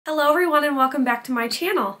Hello everyone and welcome back to my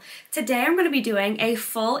channel. Today I'm going to be doing a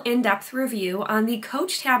full in-depth review on the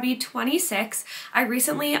Coach Tabby 26. I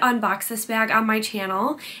recently unboxed this bag on my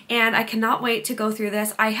channel and I cannot wait to go through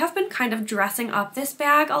this. I have been kind of dressing up this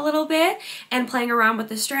bag a little bit and playing around with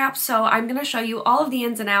the straps, so I'm going to show you all of the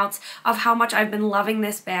ins and outs of how much I've been loving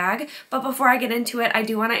this bag. But before I get into it, I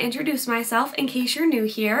do want to introduce myself in case you're new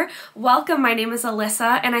here. Welcome, my name is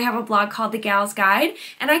Alyssa and I have a blog called The Gal's Guide,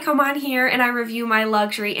 and I come on here and I review my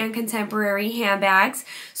luxury and contemporary handbags.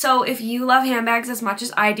 So if you love handbags as much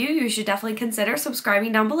as I do, you should definitely consider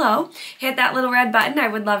subscribing down below. Hit that little red button. I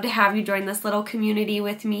would love to have you join this little community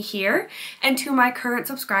with me here. And to my current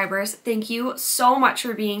subscribers, thank you so much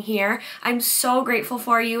for being here. I'm so grateful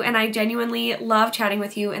for you and I genuinely love chatting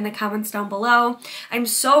with you in the comments down below. I'm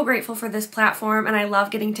so grateful for this platform and I love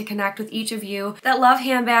getting to connect with each of you that love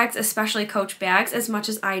handbags, especially Coach bags, as much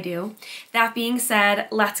as I do. That being said,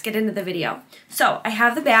 let's get into the video. So I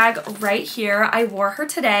have the bag right here. I wore her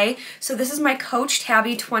today. So this is my Coach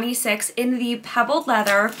Tabby 26 in the pebbled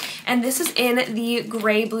leather, and this is in the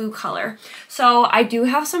gray blue color. So I do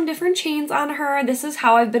have some different chains on her. This is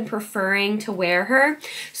how I've been preferring to wear her.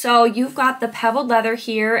 So you've got the pebbled leather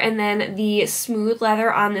here and then the smooth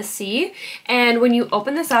leather on the C. And when you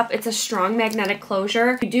open this up, it's a strong magnetic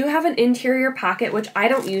closure. You do have an interior pocket, which I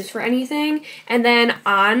don't use for anything. And then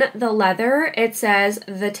on the leather, it says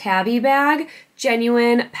the Tabby bag,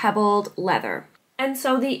 genuine pebbled leather. And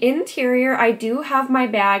so the interior, I do have my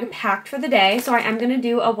bag packed for the day, so I am going to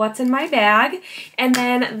do a what's in my bag. And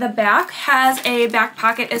then the back has a back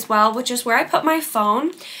pocket as well, which is where I put my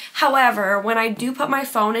phone. However, when I do put my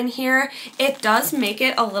phone in here, it does make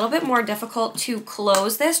it a little bit more difficult to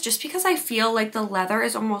close this just because I feel like the leather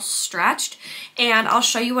is almost stretched. And I'll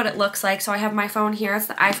show you what it looks like. So I have my phone here, it's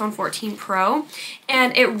the iPhone 14 Pro,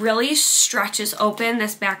 and it really stretches open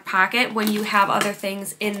this back pocket when you have other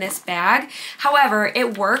things in this bag. However,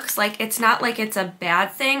 it works. Like, it's not like it's a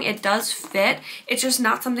bad thing. It does fit. It's just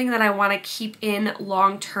not something that I want to keep in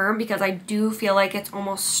long term because I do feel like it's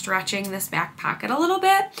almost stretching this back pocket a little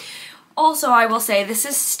bit. Also, I will say this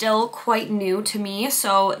is still quite new to me,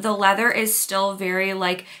 so the leather is still very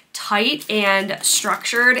like tight and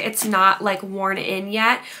structured. It's not like worn in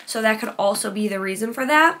yet, so that could also be the reason for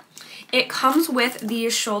that. It comes with the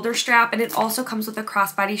shoulder strap and it also comes with a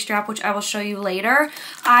crossbody strap, which I will show you later.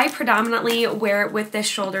 I predominantly wear it with this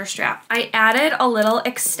shoulder strap. I added a little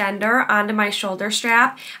extender onto my shoulder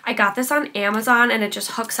strap. I got this on Amazon and it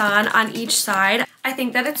just hooks on each side. I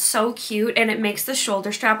think that it's so cute and it makes the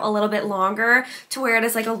shoulder strap a little bit longer to wear it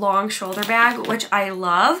as like a long shoulder bag, which I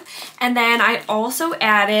love. And then I also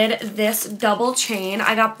added this double chain.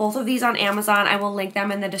 I got both of these on Amazon. I will link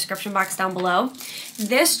them in the description box down below.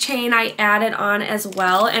 This chain I added on as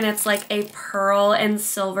well, and it's like a pearl and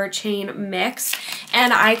silver chain mix.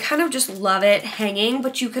 And I kind of just love it hanging,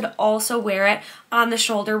 but you could also wear it on the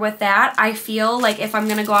shoulder with that. I feel like if I'm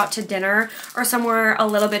gonna go out to dinner or somewhere a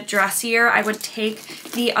little bit dressier, I would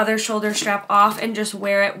take the other shoulder strap off and just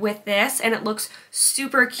wear it with this, and it looks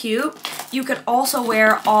super cute. You could also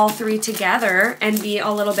wear all three together and be a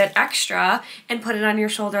little bit extra and put it on your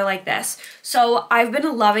shoulder like this. So I've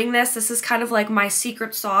been loving this. This is kind of like my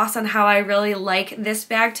secret sauce on how I really like this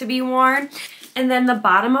bag to be worn. And then the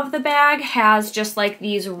bottom of the bag has just like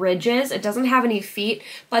these ridges. It doesn't have any feet,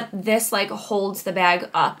 but this like holds the bag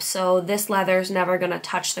up. So this leather is never gonna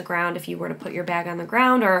touch the ground if you were to put your bag on the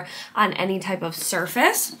ground or on any type of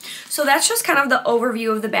surface. So that's just kind of the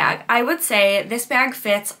overview of the bag. I would say this bag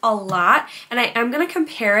fits a lot, and I am gonna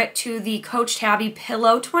compare it to the Coach Tabby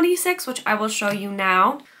Pillow 26, which I will show you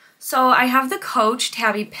now. So I have the Coach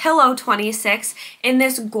Tabby Pillow 26 in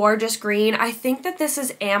this gorgeous green. I think that this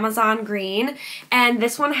is Amazon green, and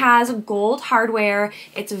this one has gold hardware.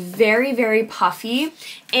 It's very, very puffy,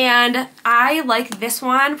 and I like this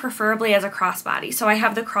one preferably as a crossbody. So I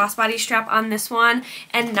have the crossbody strap on this one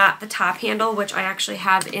and not the top handle, which I actually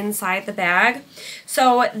have inside the bag.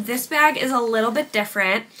 So this bag is a little bit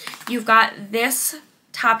different. You've got this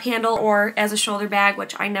top handle or as a shoulder bag,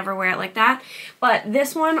 which I never wear it like that, but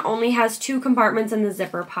this one only has two compartments in the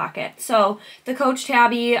zipper pocket. So the Coach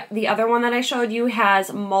Tabby, the other one that I showed you,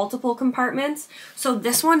 has multiple compartments, so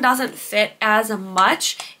this one doesn't fit as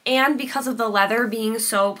much, and because of the leather being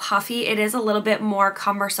so puffy, it is a little bit more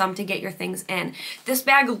cumbersome to get your things in. This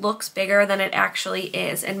bag looks bigger than it actually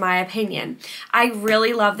is, in my opinion. I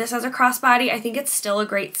really love this as a crossbody. I think it's still a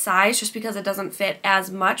great size just because it doesn't fit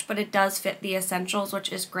as much, but it does fit the essentials,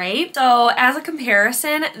 which is great. So as a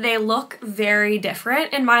comparison, they look very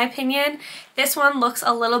different in my opinion. This one looks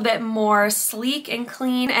a little bit more sleek and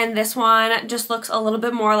clean, and this one just looks a little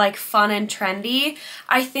bit more like fun and trendy.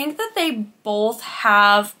 I think that they both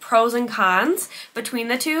have pros and cons between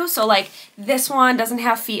the two. So like this one doesn't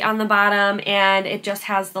have feet on the bottom and it just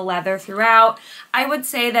has the leather throughout. I would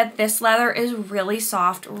say that this leather is really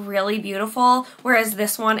soft, really beautiful, whereas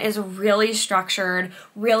this one is really structured,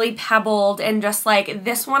 really pebbled, and just like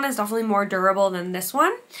this one is definitely more durable than this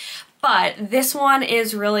one. But this one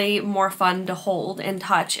is really more fun to hold and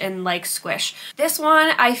touch and like squish. This one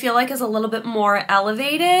I feel like is a little bit more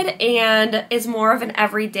elevated and is more of an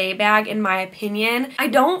everyday bag in my opinion. I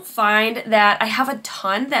don't find that I have a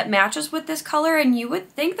ton that matches with this color, and you would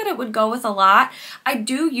think that it would go with a lot. I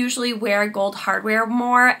do usually wear gold hardware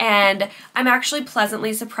more, and I'm actually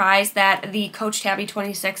pleasantly surprised that the Coach Tabby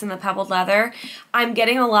 26 in the pebbled leather, I'm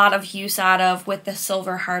getting a lot of use out of with the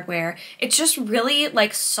silver hardware. It's just really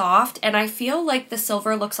like soft, and I feel like the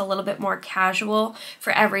silver looks a little bit more casual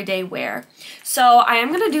for everyday wear. So I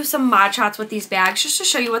am going to do some mod shots with these bags just to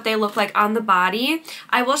show you what they look like on the body.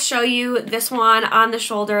 I will show you this one on the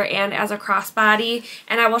shoulder and as a crossbody,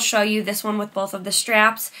 and I will show you this one with both of the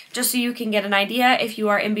straps just so you can get an idea if you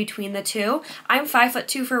are in between the two. I'm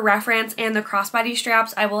 5'2" for reference, and the crossbody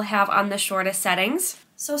straps I will have on the shortest settings.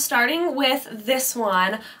 So starting with this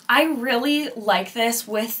one, I really like this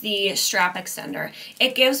with the strap extender.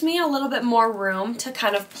 It gives me a little bit more room to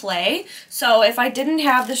kind of play. So if I didn't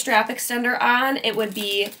have the strap extender on, it would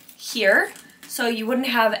be here. So you wouldn't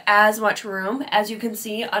have as much room, as you can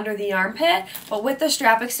see, under the armpit. But with the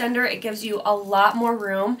strap extender, it gives you a lot more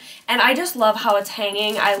room. And I just love how it's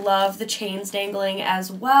hanging. I love the chains dangling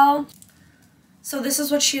as well. So this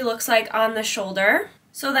is what she looks like on the shoulder.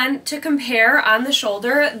 So then to compare on the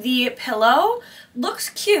shoulder, the pillow looks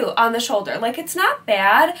cute on the shoulder. Like, it's not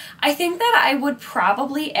bad. I think that I would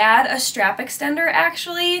probably add a strap extender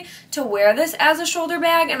actually to wear this as a shoulder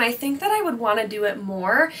bag, and I think that I would want to do it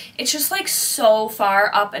more. It's just like so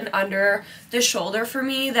far up and under the shoulder for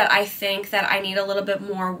me that I think that I need a little bit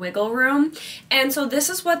more wiggle room. And so this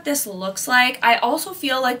is what this looks like. I also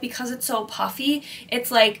feel like because it's so puffy,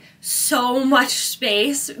 it's like so much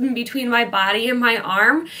space between my body and my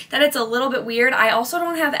arm that it's a little bit weird. I also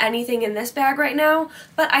don't have anything in this bag right now,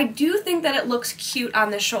 but I do think that it looks cute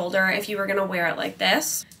on the shoulder if you were gonna wear it like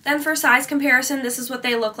this. Then for size comparison, this is what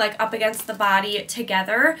they look like up against the body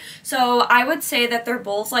together. So I would say that they're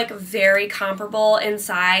both like very comparable in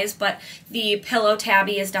size, but the Pillow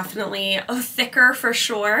Tabby is definitely thicker for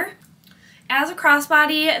sure. As a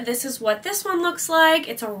crossbody, this is what this one looks like.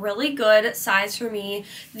 It's a really good size for me.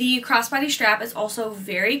 The crossbody strap is also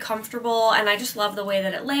very comfortable, and I just love the way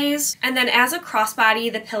that it lays. And then as a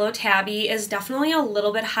crossbody, the Pillow Tabby is definitely a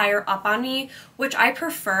little bit higher up on me, which I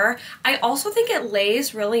prefer. I also think it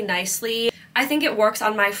lays really nicely. I think it works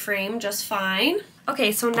on my frame just fine.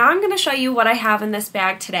 Okay, so now I'm going to show you what I have in this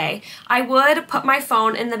bag today. I would put my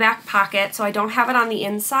phone in the back pocket so I don't have it on the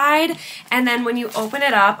inside, and then when you open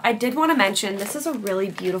it up, I did want to mention this is a really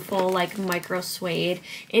beautiful like micro suede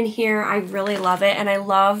in here. I really love it, and I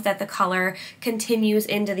love that the color continues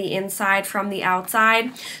into the inside from the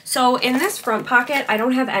outside. So in this front pocket, I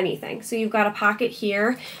don't have anything. So you've got a pocket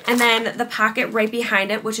here, and then the pocket right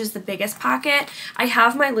behind it, which is the biggest pocket, I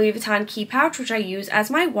have my Louis Vuitton key pouch, which I use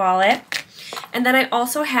as my wallet. And then I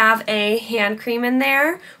also have a hand cream in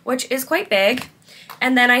there, which is quite big.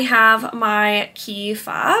 And then I have my key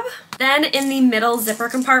fob. Then in the middle zipper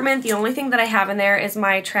compartment, the only thing that I have in there is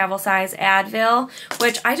my travel size Advil,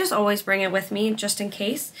 which I just always bring it with me just in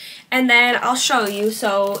case. And then I'll show you.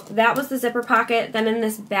 So that was the zipper pocket. Then in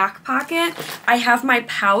this back pocket, I have my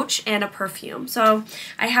pouch and a perfume. So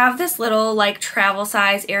I have this little like travel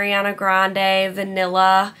size Ariana Grande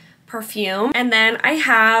vanilla perfume, and then I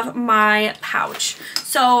have my pouch.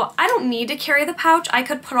 So I don't need to carry the pouch. I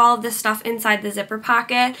could put all of this stuff inside the zipper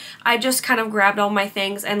pocket. I just kind of grabbed all my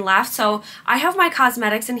things and left. So I have my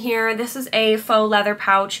cosmetics in here. This is a faux leather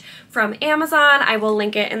pouch from Amazon. I will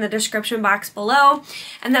link it in the description box below.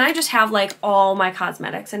 And then I just have like all my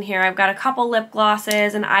cosmetics in here. I've got a couple lip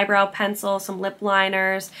glosses, an eyebrow pencil, some lip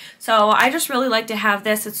liners. So I just really like to have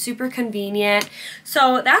this. It's super convenient.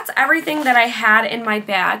 So that's everything that I had in my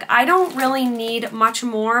bag. I don't really need much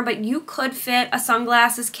more, but you could fit a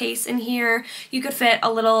sunglasses case in here. You could fit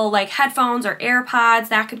a little like headphones or AirPods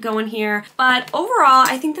that could go in here. But overall,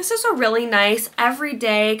 I think this is a really nice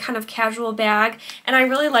everyday kind of casual bag, and I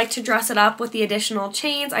really like to dress it up with the additional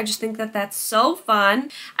chains. I just think that that's so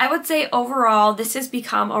fun. I would say overall, this has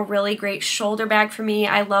become a really great shoulder bag for me.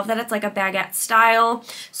 I love that it's like a baguette style.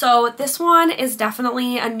 So this one is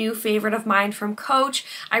definitely a new favorite of mine from Coach.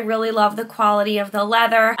 I really love the quality of the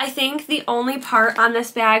leather. I think the only part on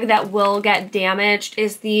this bag that will get damaged Coached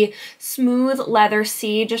is the smooth leather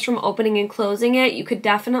seat. Just from opening and closing it, you could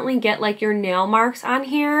definitely get like your nail marks on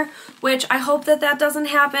here, which I hope that that doesn't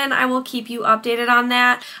happen. I will keep you updated on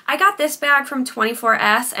that. I got this bag from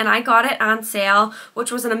 24S and I got it on sale,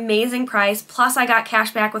 which was an amazing price. Plus I got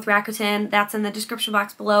cash back with Rakuten. That's in the description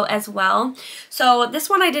box below as well. So this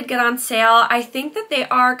one I did get on sale. I think that they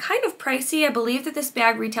are kind of pricey. I believe that this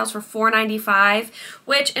bag retails for $4.95,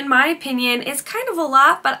 which in my opinion is kind of a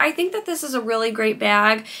lot, but I think that this is a really great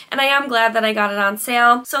bag and I am glad that I got it on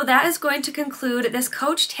sale. So that is going to conclude this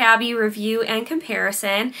Coach Tabby review and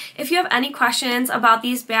comparison. If you have any questions about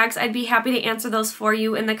these bags, I'd be happy to answer those for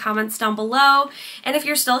you in the comments down below. And if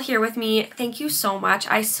you're still here with me, thank you so much.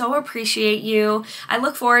 I so appreciate you. I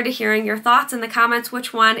look forward to hearing your thoughts in the comments,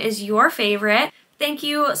 which one is your favorite. Thank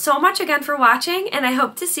you so much again for watching, and I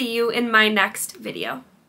hope to see you in my next video.